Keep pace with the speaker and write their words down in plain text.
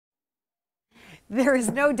There is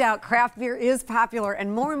no doubt craft beer is popular,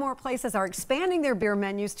 and more places are expanding their beer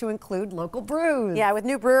menus to include local brews. Yeah, with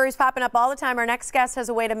new breweries popping up all the time, our next guest has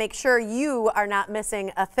a way to make sure you are not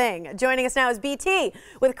missing a thing. Joining us now is BT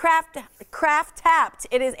with Craft Tapped.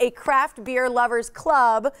 It is a craft beer lovers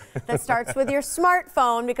club that starts with your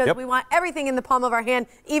smartphone because we want everything in the palm of our hand,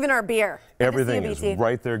 even our beer. Everything is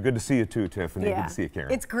right there. Good to see you too, Tiffany. Yeah. Good to see you,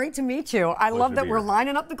 Karen. It's great to meet you. I love that we're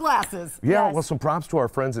lining up the glasses. Yeah, Yes. well, some props to our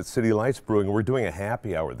friends at City Lights Brewing. We're doing a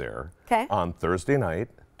happy hour there on Thursday night,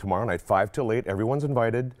 tomorrow night, 5 till 8. Everyone's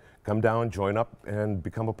invited. Come down, join up, and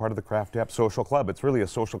become a part of the Craft Tapped Social Club. It's really a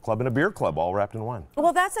social club and a beer club all wrapped in one.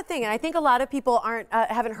 Well, that's the thing, and I think a lot of people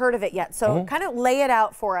haven't heard of it yet. So kind of lay it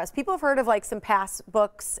out for us. People have heard of like some pass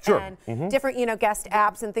books and different, guest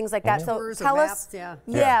apps and things like that. So tell us,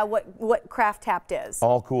 what Craft Tapped is.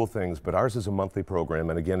 All cool things, but ours is a monthly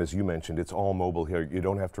program, and again, as you mentioned, it's all mobile here. You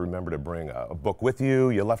don't have to remember to bring a book with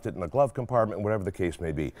you. You left it in the glove compartment, whatever the case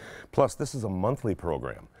may be. Plus, this is a monthly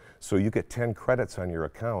program. So you get 10 credits on your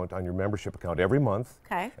account, on your membership account every month.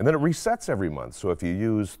 Okay. And then it resets every month. So if you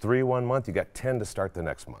use 3 one month, you got 10 to start the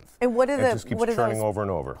next month. And what are it just keeps churning over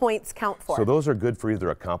and over. Points count for? So those are good for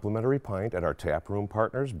either a complimentary pint at our tap room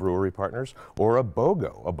partners, brewery partners, or a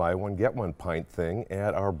BOGO, a buy one get one pint thing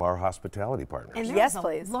at our bar hospitality partners. And yes,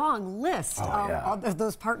 please. Long list of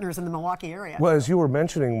those partners in the Milwaukee area. Well, as you were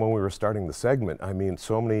mentioning when we were starting the segment, I mean,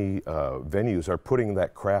 so many venues are putting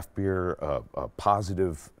that craft beer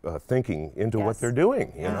positive thinking into what they're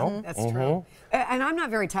doing, you know? That's true. And I'm not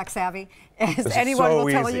very tech savvy, as anyone will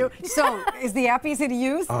tell you. So is the app easy to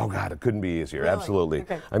use? Oh, God, it couldn't be easier. Really? Absolutely.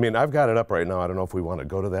 Okay. I mean, I've got it up right now. I don't know if we want to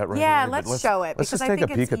go to that right now. Yeah, let's show it, Let's because just I take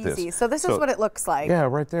think a peek it's at easy. this. So this is what it looks like. Yeah,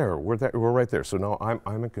 right there. We're right there. So now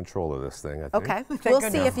I'm in control of this thing, I think. Okay. We'll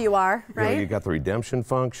see if you are, right? You got the redemption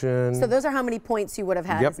function. So those are how many points you would have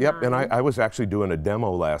had. Yep. And I was actually doing a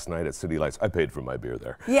demo last night at City Lights. I paid for my beer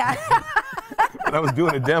there. Yeah. And I was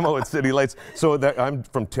doing a demo at City Lights. So that I'm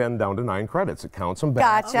from 10 down to 9 credits. It counts them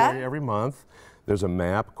back every month. There's a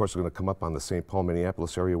map. Of course, we're going to come up on the St. Paul,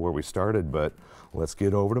 Minneapolis area where we started, but let's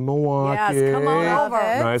get over to Milwaukee. Yes, come on over.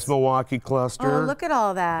 Nice Milwaukee cluster. Oh, look at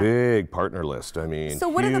all that. Big partner list. I mean, so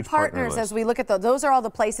what are the partners as we look at those? Those are all the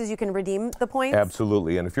places you can redeem the points?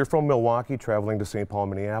 Absolutely. And if you're from Milwaukee traveling to St. Paul,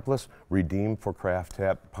 Minneapolis, redeem for Craft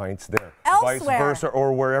Tapped pints there. Elsewhere. Vice versa,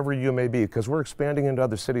 or wherever you may be, because we're expanding into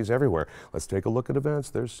other cities everywhere. Let's take a look at events.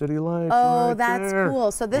 There's City Lights. Oh, that's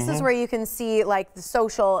cool. So this is where you can see like the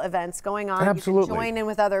social events going on. Absolutely. You can join in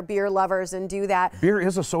with other beer lovers and do that. Beer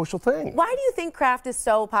is a social thing. Why do you think craft is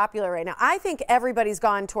so popular right now? I think everybody's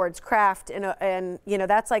gone towards craft, and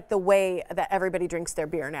that's like the way that everybody drinks their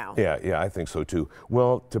beer now. Yeah, I think so too.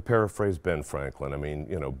 Well, to paraphrase Ben Franklin, I mean,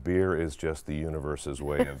 beer is just the universe's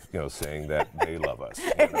way of, saying that they love us.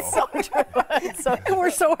 It's so true.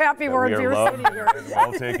 We're so happy we're in Beer City here.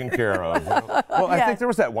 Well taken care of. Well, I think there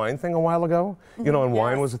was that wine thing a while ago, and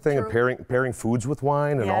wine was a thing, and pairing foods with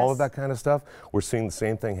wine and all of that kind of stuff. We're seeing the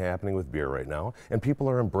same thing happening with beer right now, and people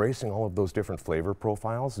are embracing all of those different flavor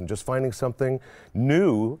profiles and just finding something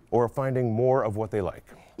new or finding more of what they like.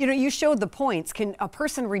 You showed the points. Can a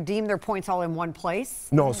person redeem their points all in one place?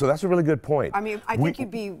 No, so that's a really good point. I mean, I think you'd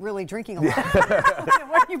be really drinking a lot.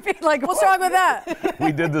 What you'd be like, what's wrong with that?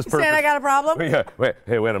 We did this purposely. Saying I got a problem? Yeah, wait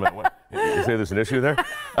a minute. You say there's an issue there?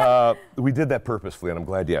 We did that purposefully, and I'm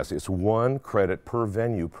glad you asked. It's 1 credit per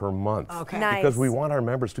venue per month. Okay. Nice. Because we want our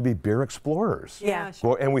members to be beer explorers. Yeah.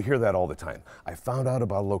 Well, and we hear that all the time. I found out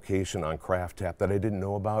about a location on Craft Tap that I didn't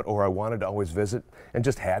know about, or I wanted to always visit and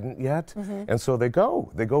just hadn't yet. And so they go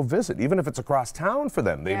visit, even if it's across town for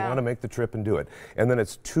them. They want to make the trip and do it. And then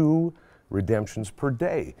it's 2 redemptions per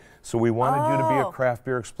day. So we wanted you to be a craft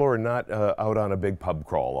beer explorer, not out on a big pub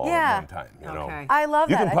crawl all at one time. Okay. I love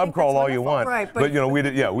that. You can pub crawl all you want, right, but we you just only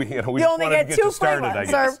wanted get to get 2 you started, free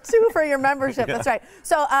ones, I guess. or 2 for your membership. That's right.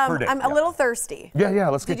 So day, I'm a little thirsty. Yeah,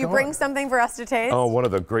 let's get Did you going. bring something for us to taste? Oh, one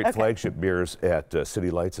of the great flagship beers at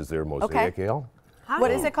City Lights is their Mosaic Ale. What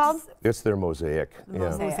is it called? It's their Mosaic.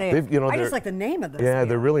 Mosaic. They've, I just like the name of this. Yeah,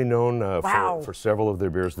 they're really known for several of their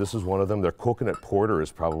beers. This is one of them. Their coconut porter is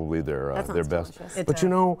probably their best. But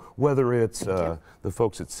whether it's the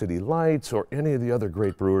folks at City Lights or any of the other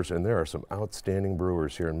great brewers, and there are some outstanding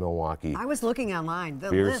brewers here in Milwaukee. I was looking online.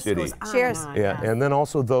 The Beer list City. goes on Cheers. and on. Yeah, and then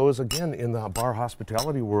also those, again, in the bar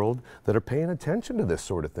hospitality world that are paying attention to this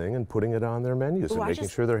sort of thing and putting it on their menus and making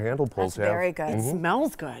sure their handle pulls have. Very good. It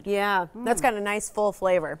smells good. Yeah, that's got a nice full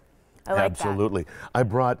flavor. I like Absolutely. I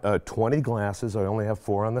brought 20 glasses. I only have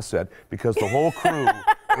 4 on the set because the whole crew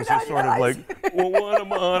It's just sort of like, well, what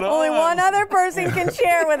am I? Only one other person can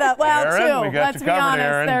share with us. Well, Aaron, we two. got Let's you be covered, honest.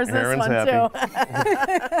 Aaron. There's Aaron's this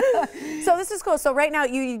one too. So this is cool. So right now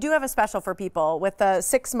you do have a special for people with the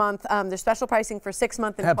 6-month. There's special pricing for 6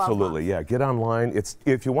 month and 12 month. Absolutely, yeah. Get online. It's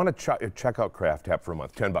if you want to check out Craft Tap for a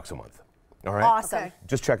month, $10 a month. All right. Awesome. Okay.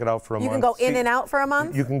 Just check it out for a month. You can go in and out for a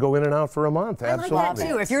month? You can go in and out for a month. I like Absolutely. that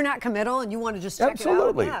too. If you're not committal and you want to just check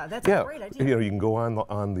Absolutely. it out. Yeah, that's a great idea. You know, you can go on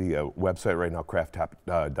the website right now,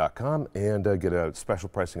 crafttap.com, and get a special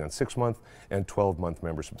pricing on 6-month and 12-month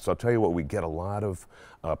memberships. So I'll tell you what, we get a lot of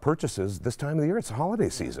purchases this time of the year. It's the holiday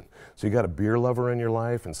season. So you got a beer lover in your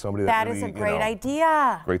life and somebody that That really, is a great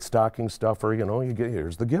idea. great stocking stuffer. You know, you get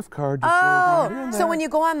here's the gift card. Just Oh, so when you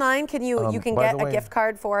go online, can you can by get the a way- gift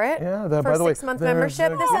card for it? Yeah, for by the way, 6-month there's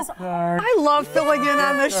membership. a This is gift card. I love filling in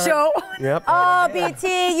on this show. Yep. Oh,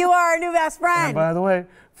 BT, you are our new best And friend. by the way,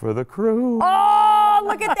 for the crew. Oh,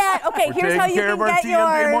 look at that. Okay, We're here's taking how you care can of our get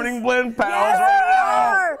TMJ yours. Morning Blend pals Yes, right we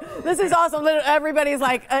now. are. This is awesome. Everybody's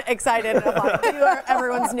like excited about it. You are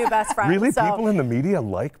everyone's new best friend. Really? So. People in the media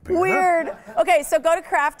like beer? Weird. Okay, so go to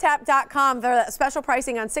crafttap.com for that special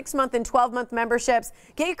pricing on 6-month and 12-month memberships.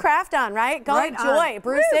 Get your craft on, right? Go Right enjoy on.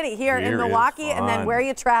 Brew City here in Beer is Milwaukee and then fun. where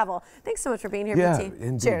you travel. Thanks so much for being here, Yeah, BT.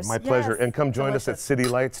 indeed. Cheers. My pleasure. Yes. And come join us at Delicious. City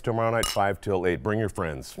Lights tomorrow night, 5 till 8. Bring your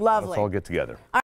friends. Lovely. Let's all get together.